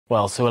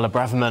Well, Suella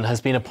Braverman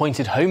has been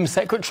appointed Home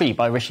Secretary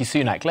by Rishi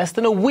Sunak less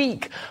than a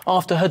week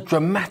after her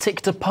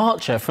dramatic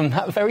departure from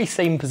that very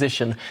same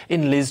position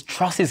in Liz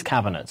Truss's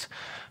cabinet.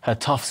 Her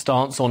tough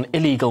stance on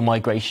illegal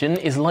migration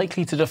is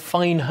likely to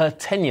define her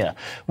tenure,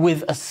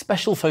 with a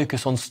special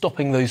focus on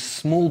stopping those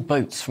small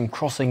boats from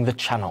crossing the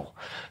Channel.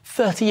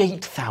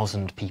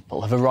 38,000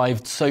 people have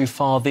arrived so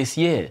far this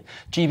year.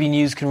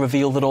 GBNews can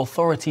reveal that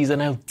authorities are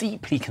now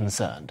deeply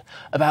concerned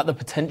about the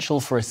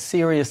potential for a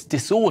serious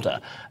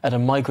disorder at a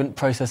migrant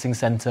processing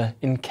centre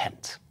in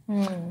Kent.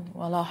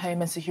 Well, our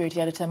Home and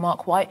Security Editor,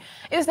 Mark White,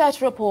 is there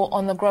to report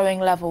on the growing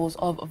levels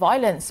of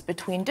violence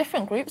between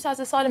different groups as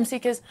asylum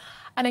seekers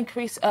and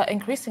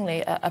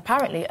increasingly,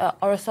 apparently,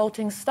 are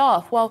assaulting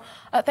staff. Well,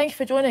 thank you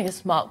for joining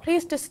us, Mark.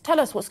 Please just tell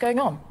us what's going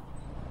on.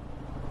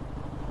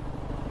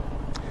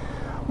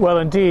 Well,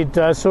 indeed,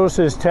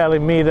 sources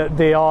telling me that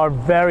they are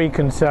very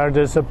concerned.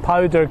 There's a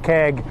powder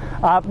keg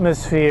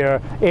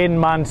atmosphere in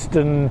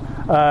Manston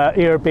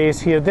Air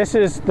Base here. This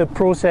is the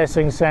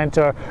processing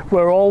centre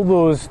where all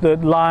those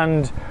that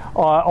land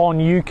on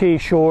UK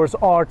shores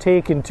are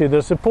taken to.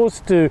 They're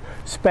supposed to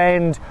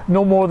spend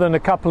no more than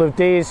a couple of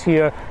days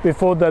here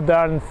before they're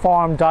then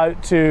farmed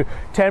out to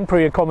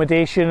temporary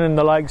accommodation in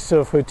the likes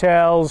of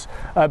hotels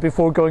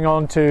before going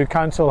on to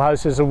council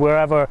houses or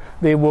wherever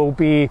they will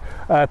be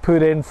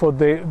put in for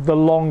the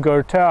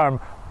longer term.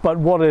 But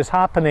what is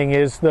happening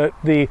is that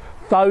the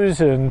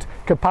 1,000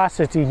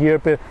 capacity here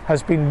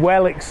has been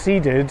well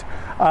exceeded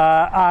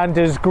and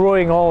is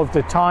growing all of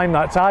the time.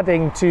 That's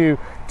adding to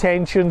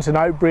tensions and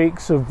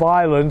outbreaks of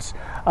violence,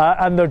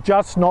 and they're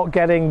just not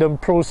getting them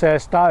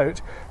processed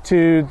out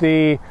to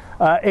the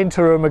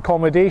interim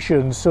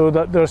accommodation, so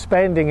that they're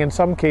spending in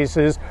some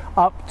cases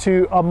up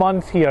to a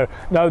month here.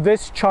 Now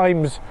this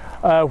chimes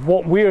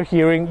what we're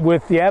hearing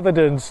with the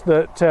evidence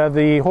that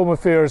the Home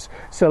Affairs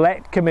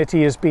Select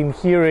Committee has been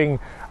hearing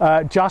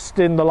just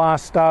in the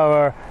last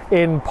hour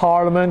in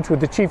Parliament, with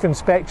the Chief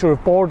Inspector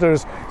of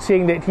Borders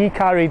saying that he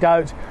carried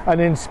out an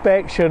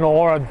inspection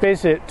or a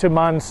visit to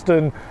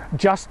Manston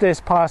just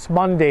this past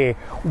Monday.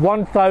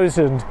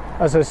 1,000,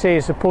 as I say,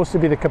 is supposed to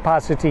be the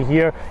capacity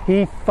here.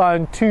 He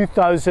found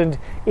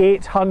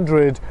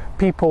 2,800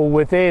 people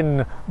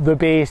within the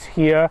base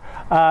here.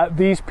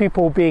 These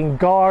people being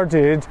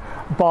guarded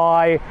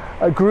by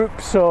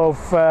groups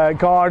of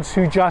guards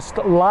who just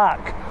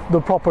lack the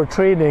proper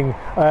training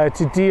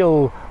to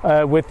deal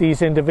with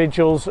these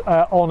individuals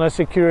on a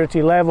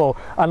security level.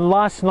 And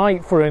last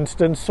night, for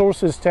instance,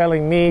 sources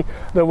telling me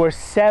there were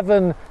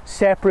 7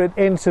 separate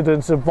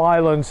incidents of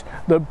violence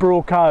that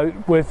broke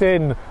out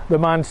within the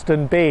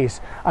Manston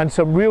base, and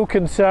some real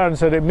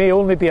concerns that it may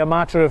only be a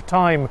matter of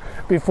time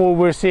before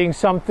we're seeing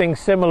something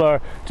similar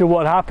to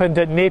what happened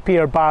at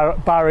Napier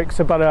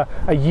Barracks about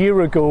a year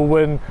ago,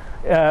 when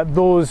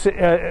those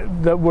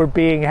that were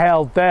being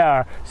held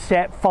there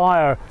set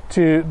fire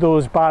to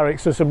those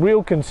barracks. So some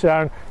real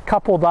concern.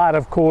 Couple that,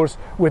 of course,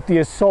 with the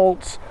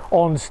assaults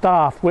on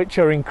staff, which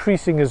are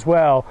increasing as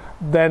well,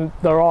 then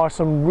there are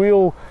some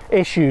real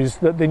issues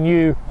that the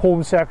new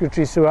Home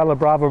Secretary, Suella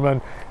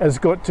Braverman, has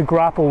got to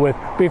grapple with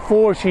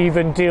before she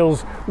even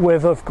deals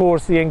with, of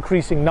course, the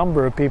increasing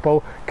number of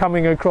people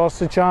coming across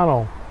the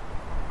Channel.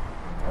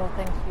 Well,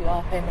 thank you,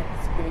 our Home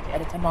and Security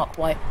Editor, Mark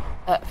White,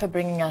 for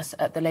bringing us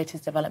the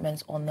latest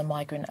developments on the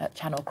migrant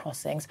channel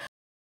crossings.